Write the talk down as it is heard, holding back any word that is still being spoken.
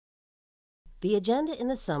The Agenda in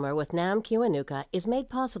the Summer with Nam Kiwanuka is made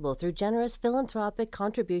possible through generous philanthropic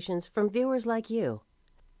contributions from viewers like you.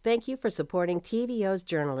 Thank you for supporting TVO's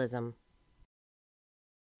journalism.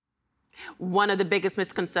 One of the biggest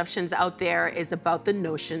misconceptions out there is about the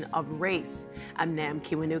notion of race. I'm Nam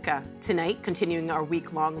Kiwanuka. Tonight, continuing our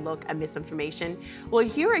week-long look at misinformation, we'll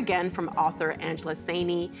hear again from author Angela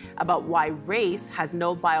Saini about why race has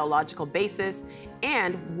no biological basis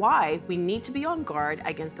and why we need to be on guard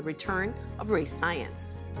against the return of race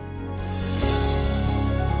science.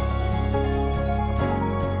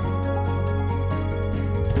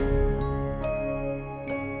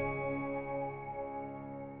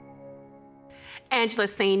 Angela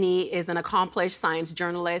Saini is an accomplished science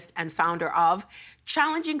journalist and founder of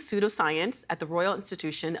Challenging Pseudoscience at the Royal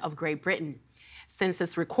Institution of Great Britain. Since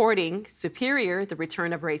this recording, Superior, The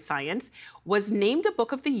Return of Race Science, was named a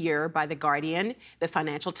Book of the Year by The Guardian, The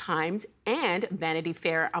Financial Times, and Vanity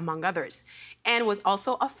Fair, among others, and was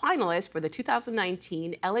also a finalist for the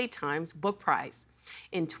 2019 LA Times Book Prize.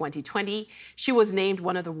 In 2020, she was named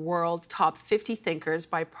one of the world's top 50 thinkers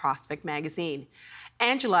by Prospect magazine.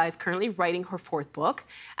 Angela is currently writing her fourth book,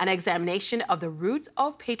 an examination of the roots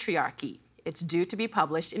of patriarchy. It's due to be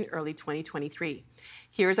published in early 2023.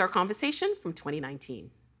 Here's our conversation from 2019.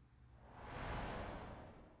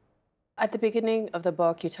 At the beginning of the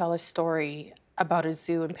book, you tell a story about a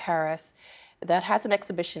zoo in Paris that has an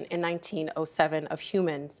exhibition in 1907 of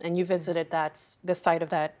humans, and you visited the site of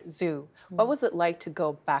that zoo. What was it like to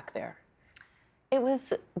go back there? It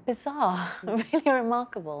was bizarre, really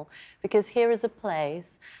remarkable, because here is a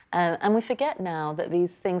place, and we forget now that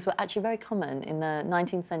these things were actually very common in the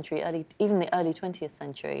 19th century, even the early 20th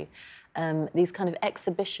century. These kind of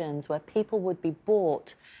exhibitions where people would be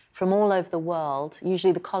brought from all over the world,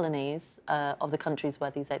 usually the colonies of the countries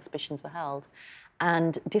where these exhibitions were held,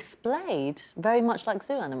 and displayed very much like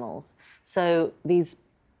zoo animals. So these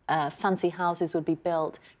fancy houses would be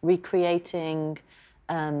built, recreating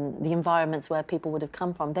the environments where people would have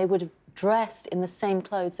come from. They would have dressed in the same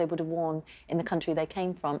clothes they would have worn in the country they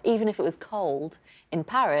came from. Even if it was cold in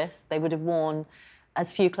Paris, they would have worn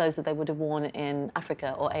as few clothes as they would have worn in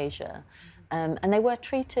Africa or Asia. And they were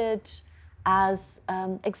treated as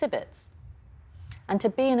exhibits. And to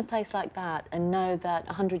be in a place like that and know that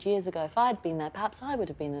 100 years ago, if I had been there, perhaps I would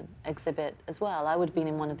have been an exhibit as well. I would have been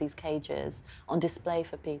in one of these cages on display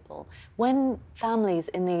for people. When families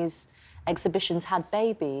in these exhibitions had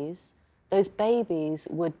babies, those babies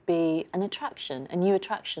would be an attraction, a new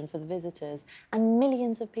attraction for the visitors, and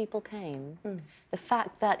millions of people came. The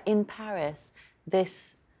fact that in Paris,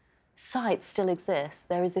 this site still exists,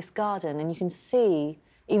 there is this garden, and you can see,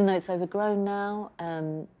 even though it's overgrown now,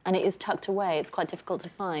 and it is tucked away, it's quite difficult to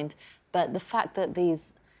find, but the fact that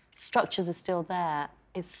these structures are still there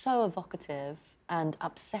is so evocative and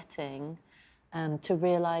upsetting. To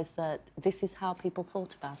realise that this is how people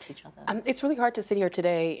thought about each other. It's really hard to sit here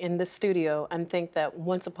today in this studio and think that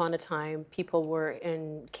once upon a time people were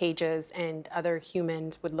in cages and other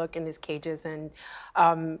humans would look in these cages and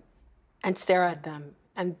stare at them.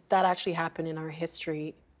 And that actually happened in our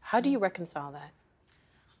history. How do you reconcile that?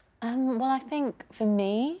 Well, I think for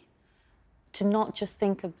me, to not just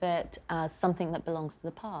think of it as something that belongs to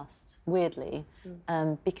the past, weirdly,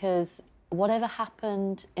 because whatever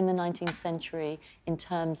happened in the 19th century in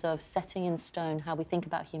terms of setting in stone how we think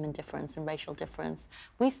about human difference and racial difference,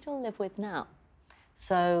 we still live with now.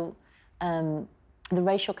 So the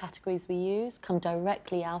racial categories we use come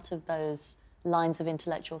directly out of those lines of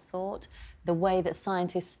intellectual thought, the way that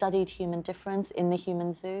scientists studied human difference in the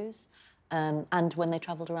human zoos, and when they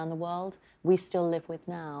travelled around the world, we still live with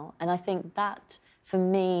now. And I think that, for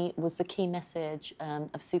me, was the key message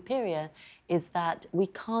of Superior, is that we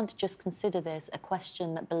can't just consider this a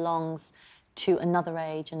question that belongs to another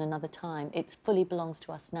age and another time. It fully belongs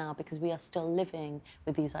to us now because we are still living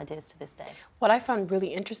with these ideas to this day. What I found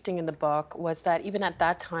really interesting in the book was that even at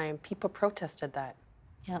that time, people protested that.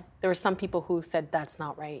 Yeah. There were some people who said, that's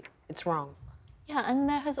not right, it's wrong. Yeah, and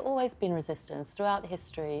there has always been resistance throughout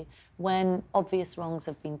history when obvious wrongs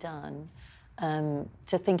have been done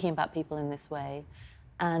to thinking about people in this way.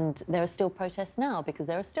 And there are still protests now because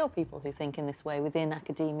there are still people who think in this way within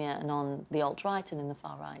academia and on the alt-right and in the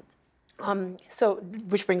far right.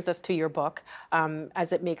 Which brings us to your book,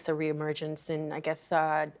 as it makes a reemergence in, I guess,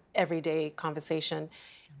 everyday conversation.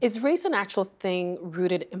 Is race an actual thing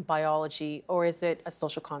rooted in biology, or is it a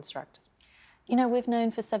social construct? You know, we've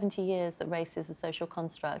known for 70 years that race is a social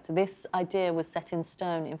construct. This idea was set in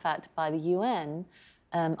stone, in fact, by the UN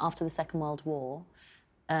after the Second World War.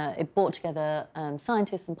 It brought together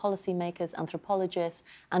scientists and policymakers, anthropologists,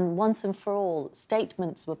 and once and for all,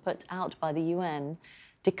 statements were put out by the UN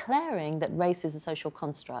declaring that race is a social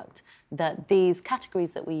construct, that these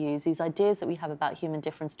categories that we use, these ideas that we have about human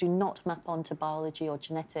difference do not map onto biology or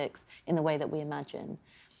genetics in the way that we imagine.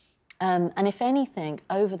 And if anything,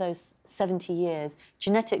 over those 70 years,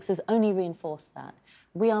 genetics has only reinforced that.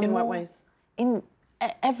 We are in more, what ways? In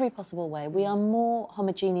every possible way. We are more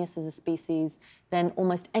homogeneous as a species than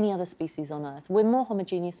almost any other species on Earth. We're more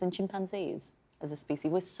homogeneous than chimpanzees as a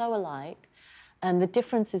species. We're so alike. And the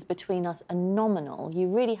differences between us are nominal. You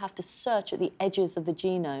really have to search at the edges of the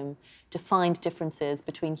genome to find differences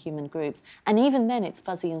between human groups. And even then, it's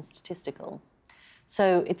fuzzy and statistical.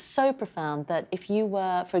 So it's so profound that if you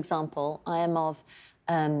were, for example, I am of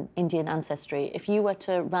Indian ancestry, if you were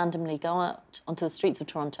to randomly go out onto the streets of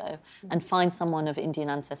Toronto and find someone of Indian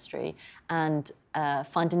ancestry and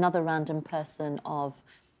find another random person of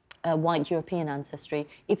white European ancestry,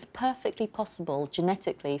 it's perfectly possible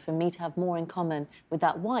genetically for me to have more in common with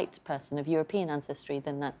that white person of European ancestry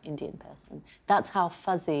than that Indian person. That's how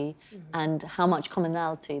fuzzy and how much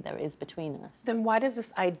commonality there is between us. Then why does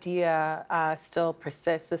this idea still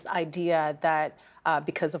persist, this idea that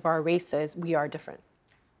because of our races, we are different?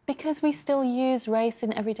 Because we still use race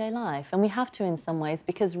in everyday life, and we have to in some ways,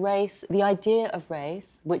 because race, the idea of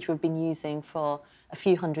race, which we've been using for a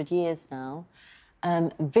few hundred years now,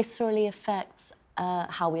 viscerally affects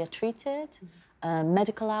how we are treated,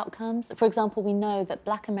 medical outcomes. For example, we know that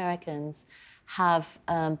Black Americans have,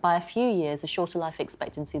 by a few years, a shorter life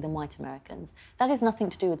expectancy than white Americans. That has nothing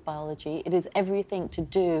to do with biology. It is everything to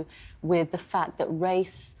do with the fact that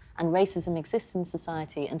race and racism exists in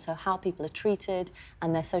society, and so how people are treated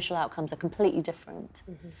and their social outcomes are completely different.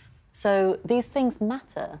 So these things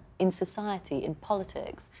matter in society, in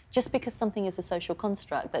politics. Just because something is a social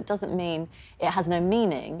construct, that doesn't mean it has no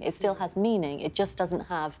meaning. It still has meaning. It just doesn't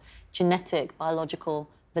have genetic, biological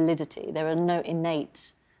validity. There are no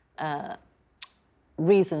innate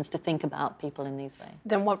reasons to think about people in these ways.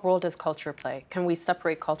 Then what role does culture play? Can we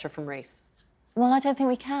separate culture from race? Well, I don't think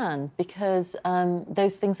we can, because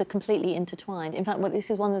those things are completely intertwined. In fact, this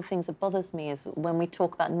is one of the things that bothers me is when we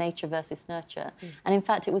talk about nature versus nurture. And in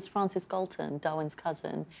fact, it was Francis Galton, Darwin's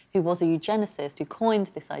cousin, who was a eugenicist, who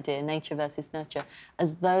coined this idea, nature versus nurture,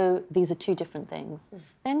 as though these are two different things.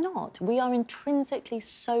 They're not. We are intrinsically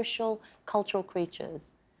social, cultural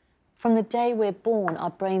creatures. From the day we're born, our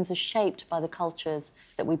brains are shaped by the cultures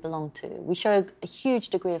that we belong to. We show a huge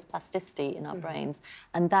degree of plasticity in our brains,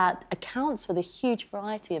 and that accounts for the huge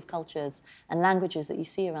variety of cultures and languages that you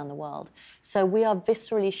see around the world. So we are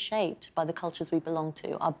viscerally shaped by the cultures we belong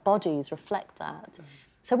to. Our bodies reflect that.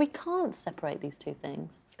 So we can't separate these two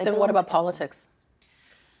things. Then what about politics?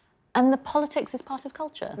 And the politics is part of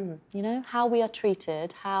culture. You know, how we are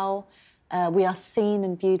treated, how we are seen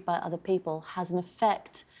and viewed by other people has an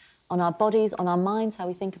effect on our bodies, on our minds, how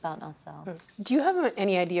we think about ourselves. Do you have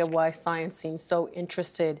any idea why science seems so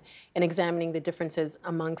interested in examining the differences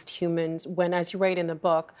amongst humans when, as you write in the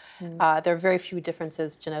book, there are very few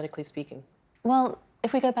differences genetically speaking? Well,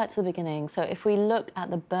 if we go back to the beginning, so if we look at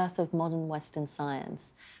the birth of modern Western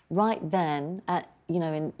science, right then,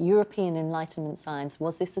 in European Enlightenment science,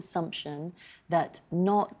 was this assumption that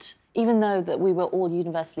even though that we were all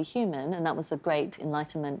universally human, and that was a great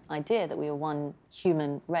Enlightenment idea, that we were one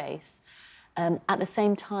human race, at the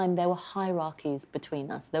same time, there were hierarchies between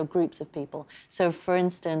us. There were groups of people. So, for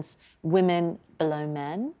instance, women below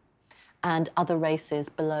men, and other races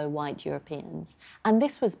below white Europeans. And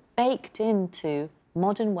this was baked into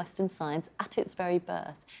modern Western science at its very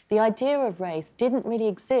birth. The idea of race didn't really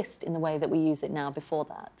exist in the way that we use it now before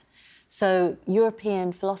that. So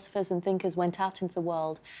European philosophers and thinkers went out into the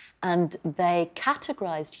world and they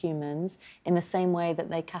categorized humans in the same way that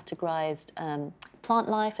they categorized plant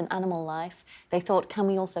life and animal life. They thought, can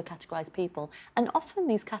we also categorize people? And often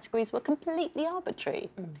these categories were completely arbitrary.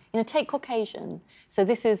 You know, take Caucasian. So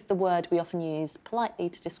this is the word we often use politely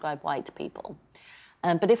to describe white people.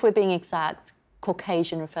 But if we're being exact,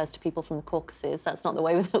 Caucasian refers to people from the Caucasus. That's not the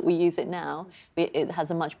way that we use it now. It has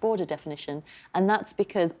a much broader definition. And that's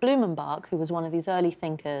because Blumenbach, who was one of these early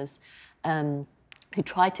thinkers who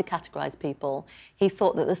tried to categorize people, he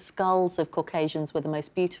thought that the skulls of Caucasians were the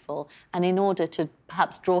most beautiful. And in order to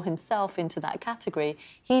perhaps draw himself into that category,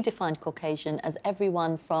 he defined Caucasian as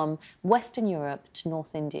everyone from Western Europe to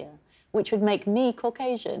North India, which would make me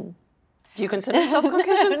Caucasian. Do you consider yourself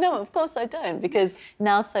Caucasian? No, of course I don't, because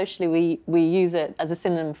now socially we use it as a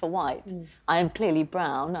synonym for white. I am clearly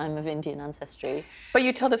brown, I'm of Indian ancestry. But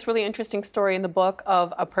you tell this really interesting story in the book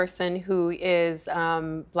of a person who is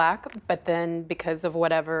Black, but then because of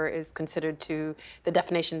whatever is considered to the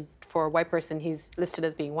definition for a white person, he's listed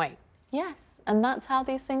as being white. Yes, and that's how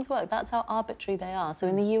these things work. That's how arbitrary they are. So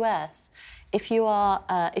in the US, if you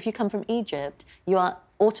come from Egypt, you are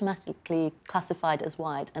automatically classified as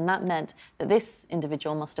white, and that meant that this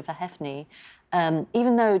individual, Mustafa Hefni,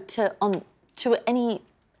 even though to any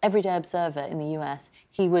everyday observer in the US,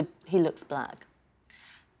 he looks black,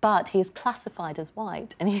 but he is classified as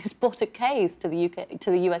white, and he's brought a case to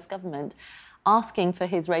the US government, asking for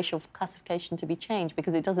his racial classification to be changed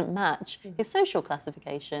because it doesn't match his social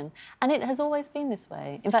classification. And it has always been this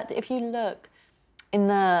way. In fact, if you look in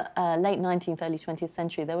the late 19th, early 20th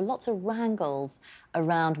century, there were lots of wrangles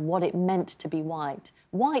around what it meant to be white.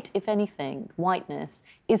 White, if anything, whiteness,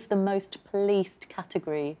 is the most policed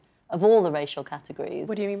category of all the racial categories.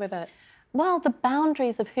 What do you mean by that? Well, the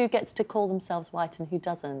boundaries of who gets to call themselves white and who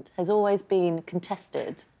doesn't has always been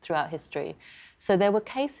contested throughout history. So there were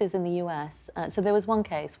cases in the US, so there was one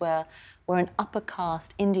case where an upper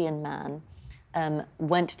caste Indian man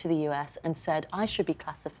went to the US and said, I should be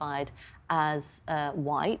classified as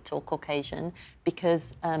white or Caucasian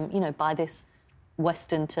because, you know, by this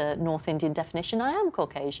Western to North Indian definition, I am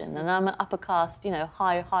Caucasian and I'm an upper caste, you know,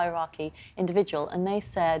 high hierarchy individual. And they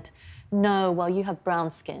said, no, well, you have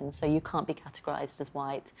brown skin, so you can't be categorized as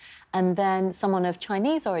white. And then someone of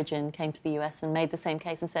Chinese origin came to the US and made the same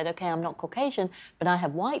case and said, okay, I'm not Caucasian, but I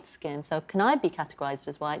have white skin, so can I be categorized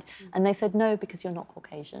as white? And they said, no, because you're not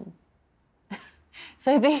Caucasian.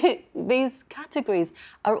 So these categories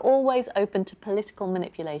are always open to political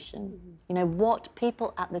manipulation. You know, what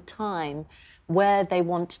people at the time, where they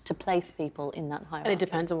want to place people in that hierarchy. And it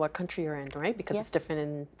depends on what country you're in, right? Because it's different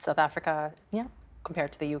in South Africa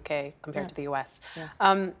compared to the UK, compared to the US.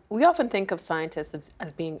 Yes. We often think of scientists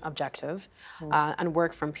as being objective and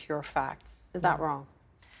work from pure facts. Is that wrong?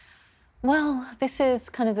 Well, this is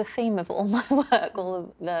kind of the theme of all my work,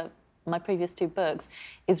 all of my previous two books,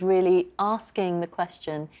 is really asking the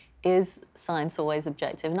question, is science always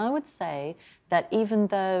objective? And I would say that even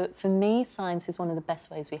though, for me, science is one of the best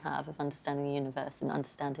ways we have of understanding the universe and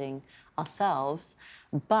understanding ourselves,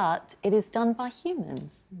 but it is done by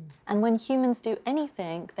humans. And when humans do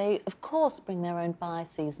anything, they, of course, bring their own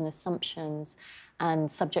biases and assumptions and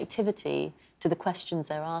subjectivity to the questions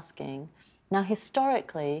they're asking. Now,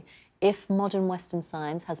 historically, if modern Western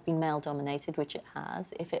science has been male-dominated, which it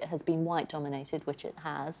has, if it has been white-dominated, which it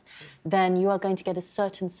has, then you are going to get a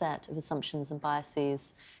certain set of assumptions and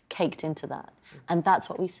biases caked into that. And that's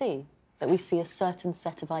what we see, that we see a certain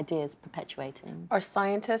set of ideas perpetuating. Are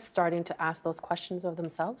scientists starting to ask those questions of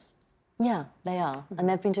themselves? Yeah, they are. And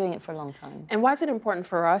they've been doing it for a long time. And why is it important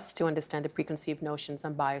for us to understand the preconceived notions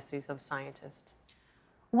and biases of scientists?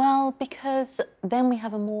 Well, because then we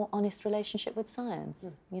have a more honest relationship with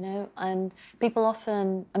science, you know, and people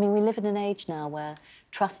often, I mean, we live in an age now where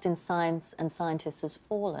trust in science and scientists has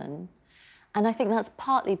fallen. And I think that's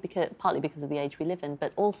partly because of the age we live in,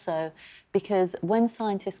 but also because when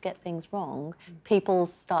scientists get things wrong, people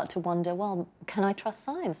start to wonder, well, can I trust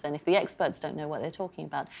science then if the experts don't know what they're talking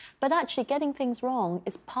about? But actually getting things wrong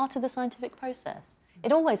is part of the scientific process.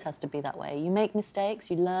 It always has to be that way. You make mistakes,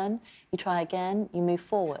 you learn, you try again, you move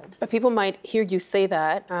forward. But people might hear you say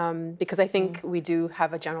that because I think we do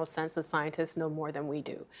have a general sense that scientists know more than we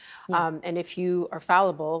do. And if you are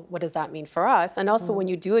fallible, what does that mean for us? And also when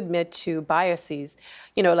you do admit to biases,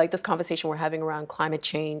 you know, like this conversation we're having around climate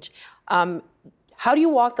change, how do you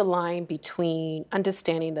walk the line between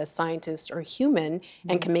understanding that scientists are human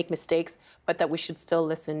and can make mistakes, but that we should still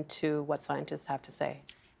listen to what scientists have to say?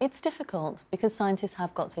 It's difficult because scientists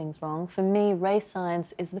have got things wrong. For me, race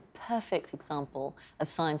science is the perfect example of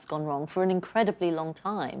science gone wrong for an incredibly long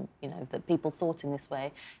time, you know, that people thought in this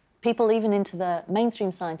way. People, even into the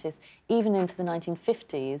mainstream scientists, even into the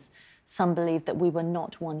 1950s, some believed that we were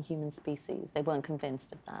not one human species. They weren't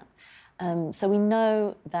convinced of that. So we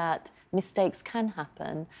know that mistakes can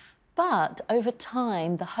happen, but over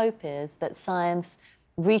time, the hope is that science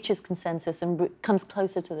reaches consensus and comes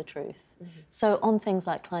closer to the truth. So on things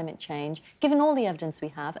like climate change, given all the evidence we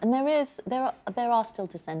have, and there are still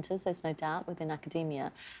dissenters, there's no doubt, within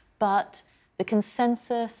academia, but the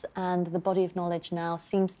consensus and the body of knowledge now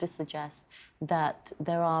seems to suggest that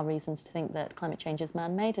there are reasons to think that climate change is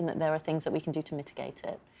man-made and that there are things that we can do to mitigate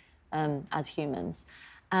it as humans.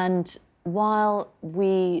 And while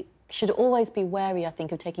we should always be wary, I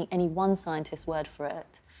think, of taking any one scientist's word for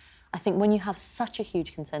it, I think when you have such a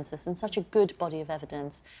huge consensus and such a good body of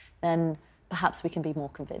evidence, then perhaps we can be more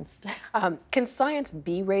convinced. Can science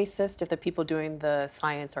be racist if the people doing the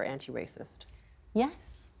science are anti-racist?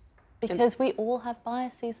 Yes, because we all have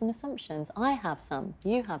biases and assumptions. I have some,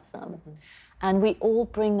 you have some. And we all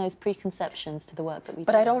bring those preconceptions to the work that we do.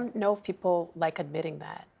 But I don't know if people like admitting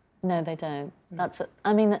that. No, they don't.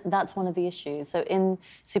 I mean, that's one of the issues. So in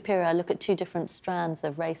Superior, I look at two different strands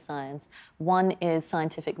of race science. One is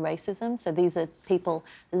scientific racism. So these are people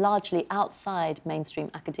largely outside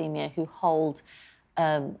mainstream academia who hold,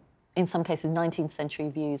 in some cases, 19th century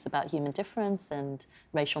views about human difference and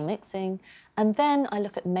racial mixing. And then I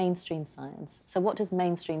look at mainstream science. So what does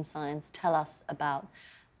mainstream science tell us about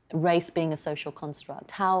race being a social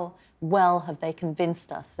construct? How well have they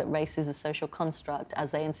convinced us that race is a social construct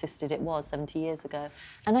as they insisted it was 70 years ago?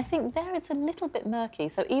 And I think there it's a little bit murky.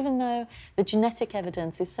 So even though the genetic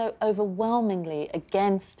evidence is so overwhelmingly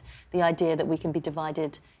against the idea that we can be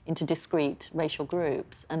divided into discrete racial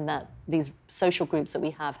groups and that these social groups that we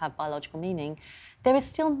have biological meaning, there is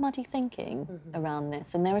still muddy thinking around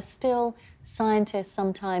this. And there are still scientists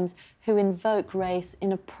sometimes who invoke race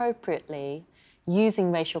inappropriately,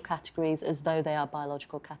 using racial categories as though they are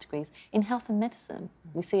biological categories. In health and medicine,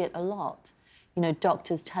 we see it a lot. You know,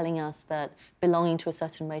 doctors telling us that belonging to a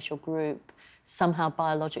certain racial group somehow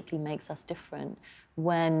biologically makes us different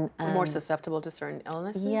when... more susceptible to certain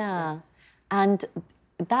illnesses? Yeah. And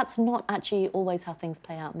that's not actually always how things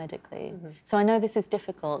play out medically. So I know this is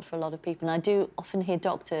difficult for a lot of people, and I do often hear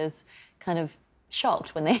doctors kind of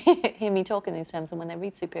shocked when they hear me talk in these terms and when they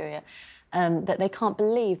read Superior, that they can't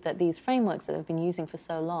believe that these frameworks that they've been using for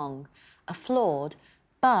so long are flawed.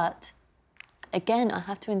 But again, I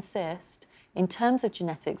have to insist, in terms of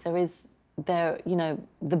genetics, you know,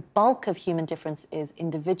 the bulk of human difference is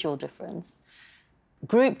individual difference.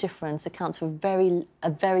 Group difference accounts for a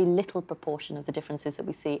very little proportion of the differences that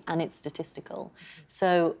we see, and it's statistical.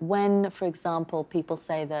 So when, for example, people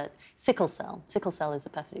say that sickle cell is a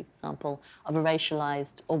perfect example of a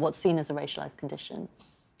racialized, or what's seen as a racialized condition.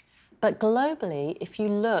 But globally, if you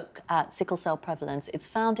look at sickle cell prevalence, it's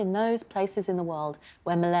found in those places in the world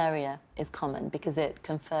where malaria is common, because it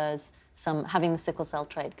confers having the sickle cell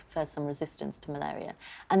trait confers some resistance to malaria.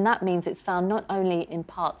 And that means it's found not only in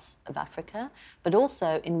parts of Africa, but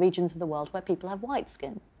also in regions of the world where people have white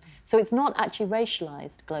skin. So it's not actually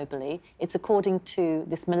racialized globally, it's according to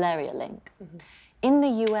this malaria link. In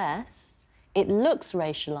the US, it looks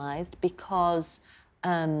racialized because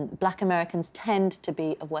Black Americans tend to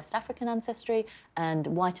be of West African ancestry and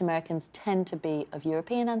white Americans tend to be of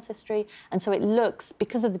European ancestry. And so it looks,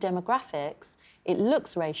 because of the demographics, it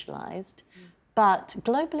looks racialized, but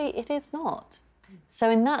globally it is not. So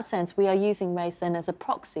in that sense, we are using race then as a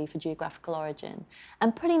proxy for geographical origin.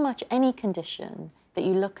 And pretty much any condition that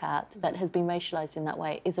you look at that has been racialized in that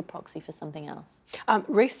way is a proxy for something else.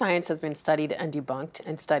 Race science has been studied and debunked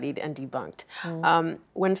and studied and debunked.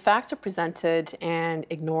 When facts are presented and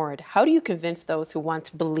ignored, how do you convince those who want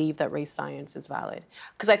to believe that race science is valid?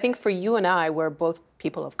 Because I think for you and I, we're both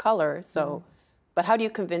people of color, so, but how do you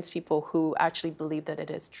convince people who actually believe that it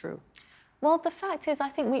is true? Well, the fact is, I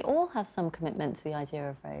think we all have some commitment to the idea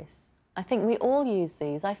of race. I think we all use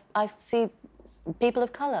these. I see people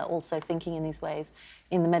of colour also thinking in these ways,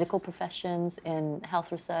 in the medical professions, in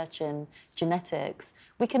health research, in genetics.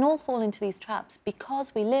 We can all fall into these traps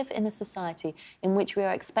because we live in a society in which we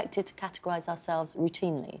are expected to categorise ourselves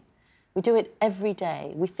routinely. We do it every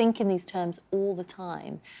day. We think in these terms all the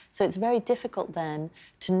time. So it's very difficult then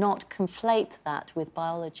to not conflate that with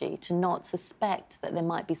biology, to not suspect that there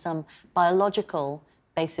might be some biological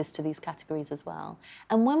basis to these categories as well.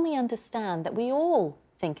 And when we understand that we all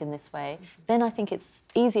think in this way, then I think it's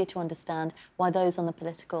easier to understand why those on the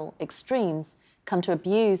political extremes come to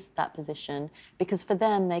abuse that position, because for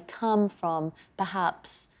them they come from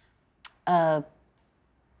perhaps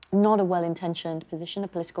not a well-intentioned position, a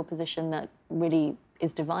political position that really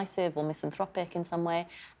is divisive or misanthropic in some way,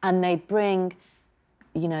 and they bring,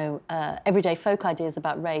 you know, everyday folk ideas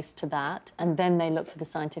about race to that, and then they look for the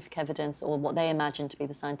scientific evidence or what they imagine to be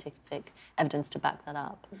the scientific evidence to back that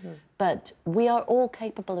up. But we are all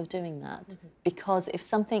capable of doing that, because if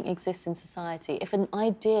something exists in society, if an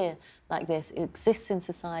idea like this exists in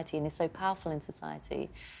society and is so powerful in society,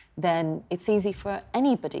 then it's easy for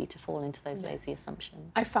anybody to fall into those lazy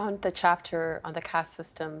assumptions. I found the chapter on the caste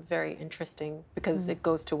system very interesting because it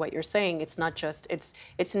goes to what you're saying. It's not just, it's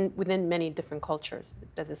within many different cultures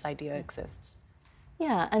that this idea exists.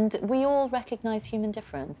 Yeah, and we all recognise human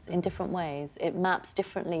difference in different ways. It maps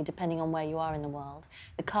differently depending on where you are in the world.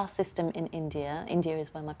 The caste system in India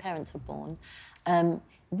is where my parents were born,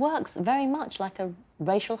 works very much like a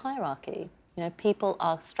racial hierarchy. You know, people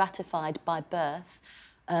are stratified by birth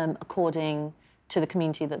according to the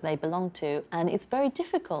community that they belong to, and it's very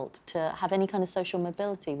difficult to have any kind of social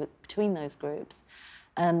mobility between those groups,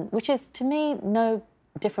 which is, to me, no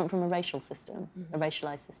different from a racial system, a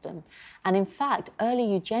racialized system. And in fact, early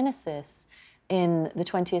eugenicists in the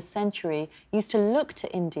 20th century used to look to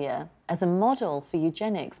India as a model for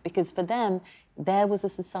eugenics, because for them, there was a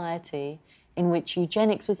society in which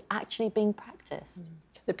eugenics was actually being practiced.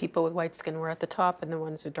 The people with white skin were at the top, and the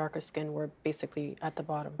ones with darker skin were basically at the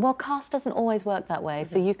bottom. Well, caste doesn't always work that way.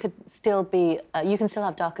 So you could still be, you can still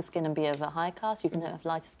have darker skin and be of a high caste. You can have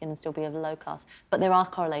lighter skin and still be of a low caste. But there are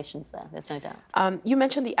correlations there. There's no doubt. You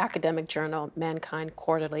mentioned the academic journal Mankind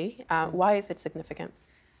Quarterly. Why is it significant?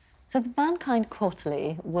 So the Mankind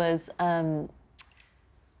Quarterly was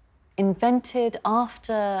invented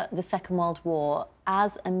after the Second World War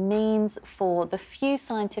as a means for the few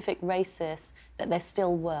scientific racists that there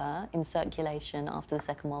still were in circulation after the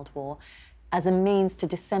Second World War, as a means to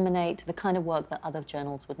disseminate the kind of work that other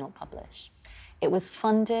journals would not publish. It was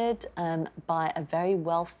funded by a very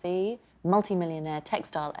wealthy, multimillionaire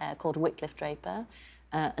textile heir called Wycliffe Draper,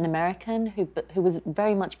 an American who was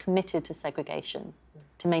very much committed to segregation,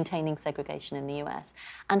 to maintaining segregation in the US.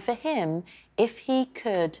 And for him, if he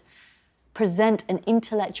could present an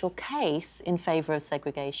intellectual case in favor of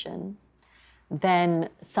segregation, then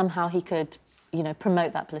somehow he could,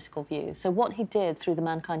 promote that political view. So what he did through the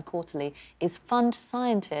Mankind Quarterly is fund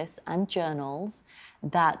scientists and journals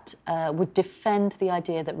that would defend the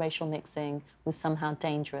idea that racial mixing was somehow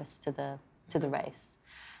dangerous to the race.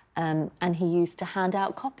 And he used to hand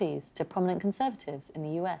out copies to prominent conservatives in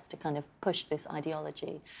the US to kind of push this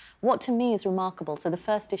ideology. What to me is remarkable, so the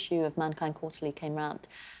first issue of Mankind Quarterly came out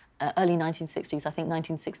early 1960s, I think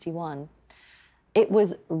 1961. It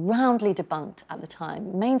was roundly debunked at the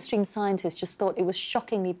time. Mainstream scientists just thought it was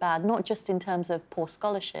shockingly bad, not just in terms of poor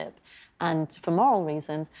scholarship and for moral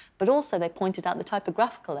reasons, but also they pointed out the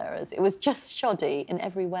typographical errors. It was just shoddy in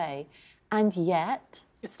every way. And yet,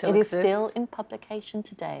 it is still in publication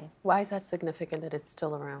today. Why is that significant that it's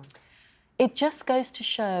still around? It just goes to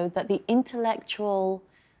show that the intellectual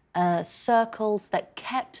circles that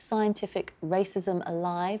kept scientific racism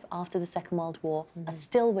alive after the Second World War are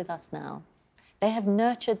still with us now. They have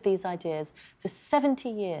nurtured these ideas for 70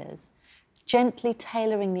 years, gently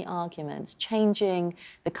tailoring the arguments, changing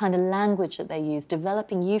the kind of language that they use,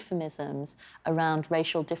 developing euphemisms around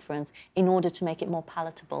racial difference in order to make it more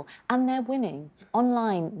palatable. And they're winning.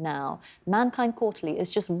 Online now, Mankind Quarterly is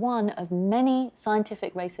just one of many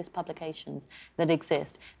scientific racist publications that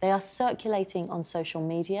exist. They are circulating on social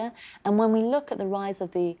media. And when we look at the rise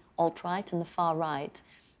of the alt-right and the far right,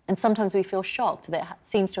 and sometimes we feel shocked that it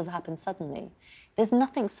seems to have happened suddenly, there's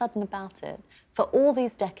nothing sudden about it. For all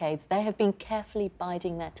these decades, they have been carefully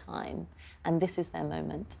biding their time, and this is their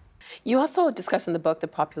moment. You also discuss in the book the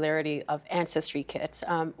popularity of ancestry kits.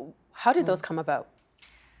 How did those come about?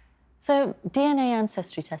 So DNA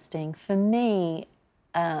ancestry testing, for me,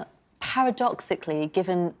 paradoxically,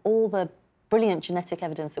 given all the brilliant genetic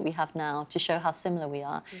evidence that we have now to show how similar we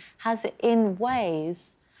are, has in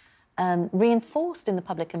ways reinforced in the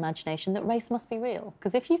public imagination that race must be real.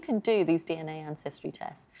 Because if you can do these DNA ancestry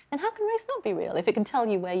tests, then how can race not be real if it can tell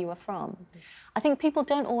you where you are from? I think people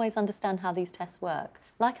don't always understand how these tests work.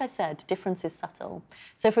 Like I said, difference is subtle.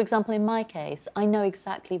 So for example, in my case, I know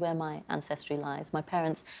exactly where my ancestry lies. My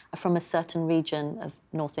parents are from a certain region of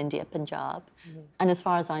North India, Punjab. And as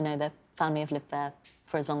far as I know, their family have lived there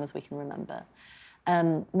for as long as we can remember.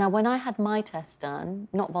 Now, when I had my test done,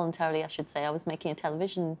 not voluntarily, I should say, I was making a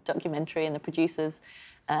television documentary and the producers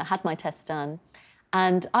had my test done.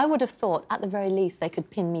 And I would have thought, at the very least, they could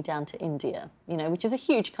pin me down to India, which is a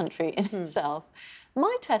huge country in itself.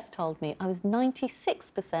 My test told me I was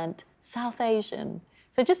 96% South Asian.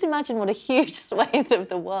 So just imagine what a huge swathe of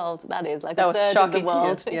the world that is, like a third of the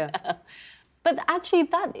world. To you. Yeah. But actually,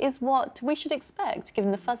 that is what we should expect,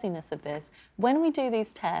 given the fuzziness of this. When we do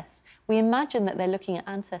these tests, we imagine that they're looking at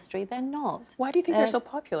ancestry. They're not. Why do you think they're so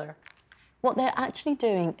popular? What they're actually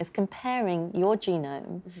doing is comparing your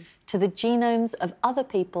genome to the genomes of other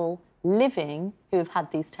people living who have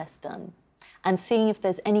had these tests done, and seeing if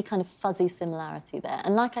there's any kind of fuzzy similarity there.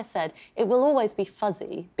 And like I said, it will always be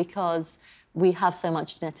fuzzy because we have so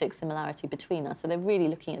much genetic similarity between us. So they're really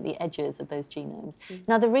looking at the edges of those genomes.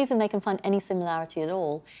 Now, the reason they can find any similarity at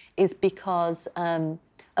all is because,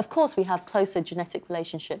 of course, we have closer genetic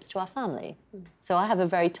relationships to our family. So I have a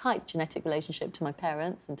very tight genetic relationship to my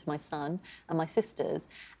parents and to my son and my sisters.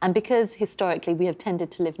 And because historically we have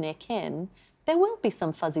tended to live near kin, there will be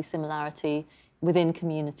some fuzzy similarity within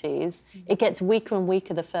communities. It gets weaker and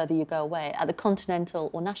weaker the further you go away. At the continental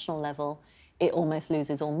or national level, it almost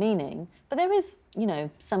loses all meaning. But there is,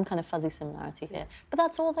 some kind of fuzzy similarity here. But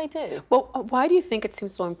that's all they do. Well, why do you think it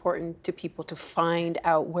seems so important to people to find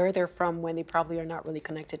out where they're from when they probably are not really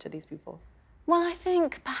connected to these people? Well, I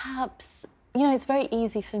think perhaps You know, it's very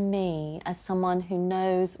easy for me, as someone who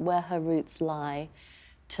knows where her roots lie,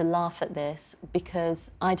 to laugh at this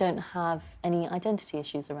because I don't have any identity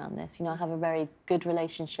issues around this. You know, I have a very good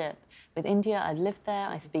relationship with India. I've lived there,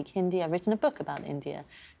 I speak Hindi, I've written a book about India.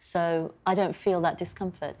 So I don't feel that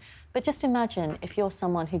discomfort. But just imagine if you're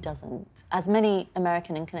someone who doesn't, as many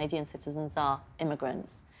American and Canadian citizens are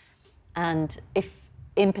immigrants. And if,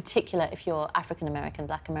 in particular, if you're African American,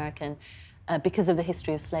 Black American, because of the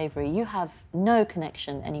history of slavery, you have no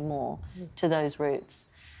connection anymore to those roots.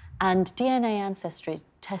 And DNA ancestry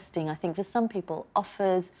testing, I think, for some people,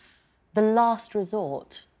 offers the last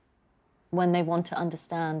resort when they want to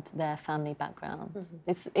understand their family background.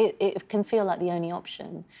 It can feel like the only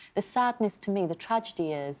option. The sadness to me, the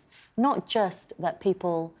tragedy is not just that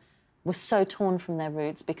people were so torn from their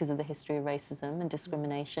roots because of the history of racism and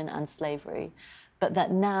discrimination and slavery, but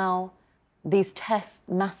that now these tests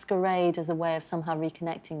masquerade as a way of somehow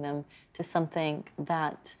reconnecting them to something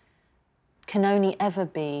that can only ever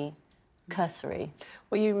be cursory.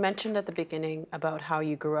 Well, you mentioned at the beginning about how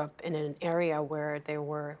you grew up in an area where there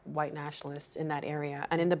were white nationalists in that area.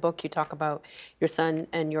 And in the book, you talk about your son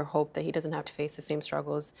and your hope that he doesn't have to face the same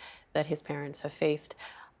struggles that his parents have faced.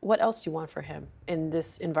 What else do you want for him in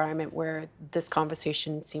this environment where this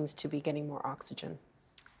conversation seems to be getting more oxygen?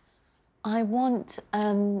 I want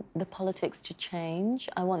the politics to change.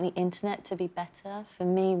 I want the internet to be better. For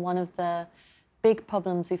me, one of the big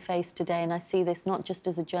problems we face today, and I see this not just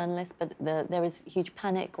as a journalist, but there is huge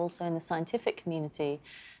panic also in the scientific community,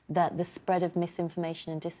 that the spread of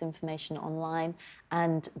misinformation and disinformation online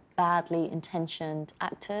and badly intentioned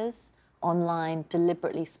actors online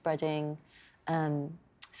deliberately spreading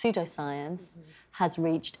pseudoscience has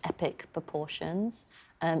reached epic proportions.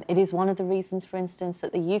 It is one of the reasons, for instance,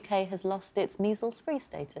 that the UK has lost its measles-free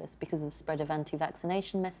status because of the spread of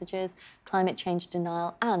anti-vaccination messages, climate change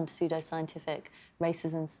denial, and pseudoscientific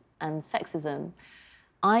racism and sexism.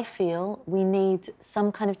 I feel we need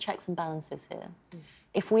some kind of checks and balances here.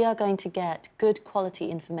 If we are going to get good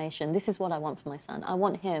quality information, this is what I want for my son. I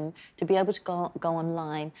want him to be able to go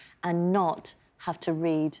online and not have to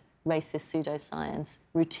read racist pseudoscience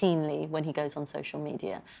routinely when he goes on social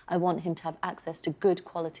media. I want him to have access to good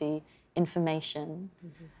quality information.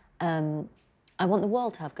 I want the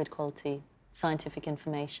world to have good quality scientific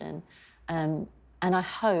information. And I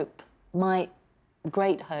hope, my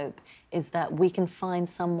great hope, is that we can find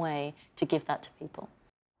some way to give that to people.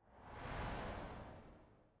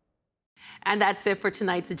 And that's it for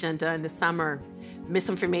tonight's agenda in the summer.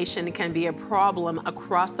 Misinformation can be a problem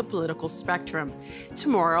across the political spectrum.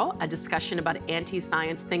 Tomorrow, a discussion about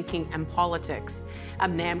anti-science thinking and politics.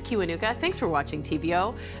 I'm Nam Kiwanuka. Thanks for watching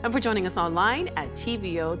TVO and for joining us online at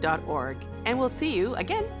tvo.org. And we'll see you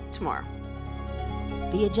again tomorrow.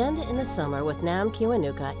 The Agenda in the Summer with Nam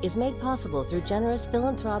Kiwanuka is made possible through generous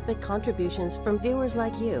philanthropic contributions from viewers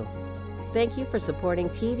like you. Thank you for supporting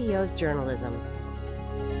TVO's journalism.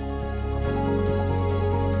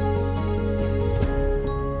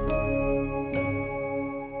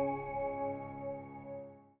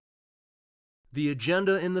 The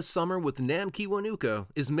Agenda in the Summer with Nam Kiwanuka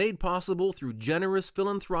is made possible through generous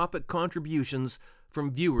philanthropic contributions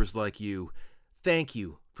from viewers like you. Thank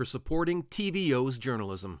you for supporting TVO's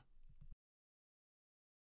journalism.